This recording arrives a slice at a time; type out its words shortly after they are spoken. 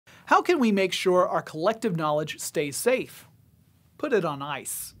How can we make sure our collective knowledge stays safe? Put it on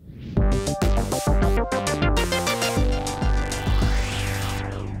ice.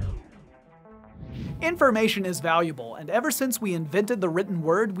 Information is valuable, and ever since we invented the written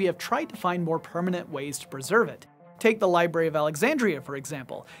word, we have tried to find more permanent ways to preserve it. Take the Library of Alexandria, for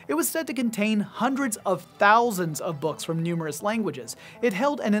example. It was said to contain hundreds of thousands of books from numerous languages. It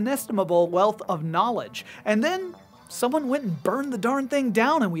held an inestimable wealth of knowledge, and then someone went and burned the darn thing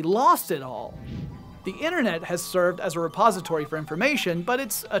down and we lost it all. The internet has served as a repository for information, but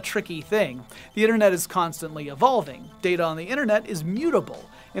it's a tricky thing. The internet is constantly evolving. Data on the internet is mutable.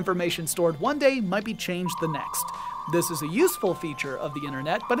 Information stored one day might be changed the next. This is a useful feature of the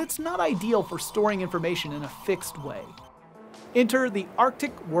internet, but it's not ideal for storing information in a fixed way. Enter the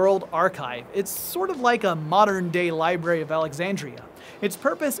Arctic World Archive. It's sort of like a modern-day Library of Alexandria. Its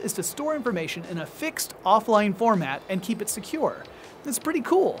purpose is to store information in a fixed offline format and keep it secure. It's pretty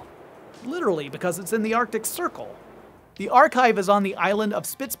cool. Literally, because it's in the Arctic Circle. The archive is on the island of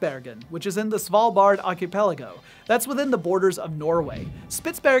Spitsbergen, which is in the Svalbard archipelago. That's within the borders of Norway.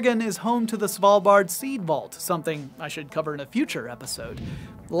 Spitsbergen is home to the Svalbard Seed Vault, something I should cover in a future episode.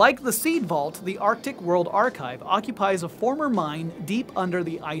 Like the Seed Vault, the Arctic World Archive occupies a former mine deep under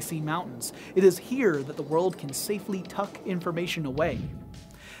the icy mountains. It is here that the world can safely tuck information away.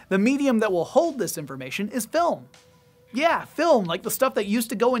 The medium that will hold this information is film. Yeah, film, like the stuff that used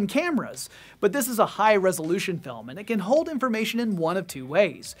to go in cameras. But this is a high-resolution film, and it can hold information in one of two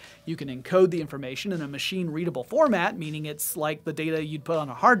ways. You can encode the information in a machine-readable format, meaning it's like the data you'd put on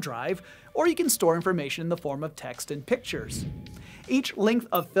a hard drive, or you can store information in the form of text and pictures. Each length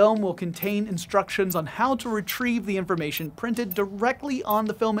of film will contain instructions on how to retrieve the information printed directly on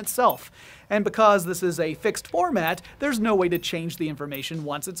the film itself. And because this is a fixed format, there's no way to change the information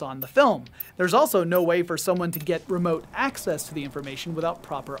once it's on the film. There's also no way for someone to get remote access to the information without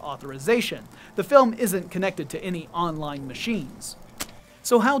proper authorization. The film isn't connected to any online machines.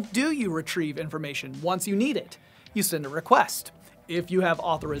 So how do you retrieve information once you need it? You send a request. If you have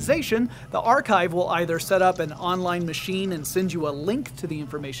authorization, the archive will either set up an online machine and send you a link to the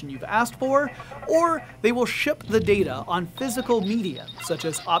information you've asked for, or they will ship the data on physical media, such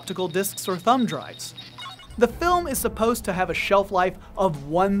as optical discs or thumb drives. The film is supposed to have a shelf life of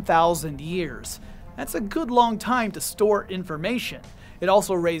 1,000 years. That's a good long time to store information. It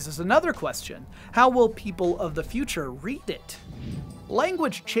also raises another question. How will people of the future read it?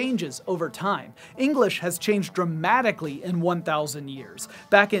 Language changes over time. English has changed dramatically in 1,000 years.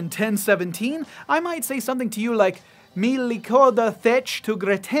 Back in 1017, I might say something to you like, "Mi licoda thech tu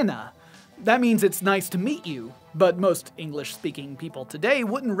gretena." That means it's nice to meet you, but most English-speaking people today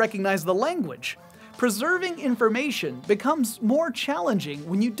wouldn't recognize the language. Preserving information becomes more challenging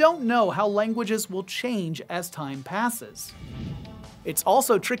when you don't know how languages will change as time passes. It's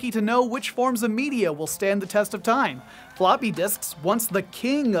also tricky to know which forms of media will stand the test of time. Floppy disks, once the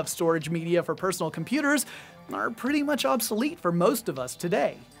king of storage media for personal computers, are pretty much obsolete for most of us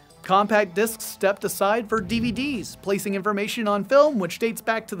today. Compact discs stepped aside for DVDs. Placing information on film, which dates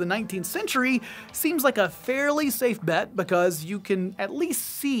back to the 19th century, seems like a fairly safe bet because you can at least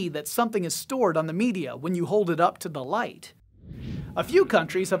see that something is stored on the media when you hold it up to the light. A few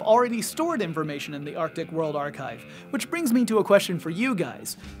countries have already stored information in the Arctic World Archive, which brings me to a question for you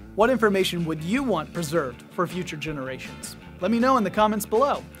guys. What information would you want preserved for future generations? Let me know in the comments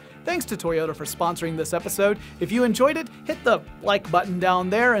below. Thanks to Toyota for sponsoring this episode. If you enjoyed it, hit the like button down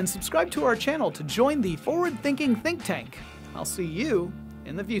there and subscribe to our channel to join the forward-thinking think tank. I'll see you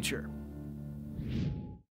in the future.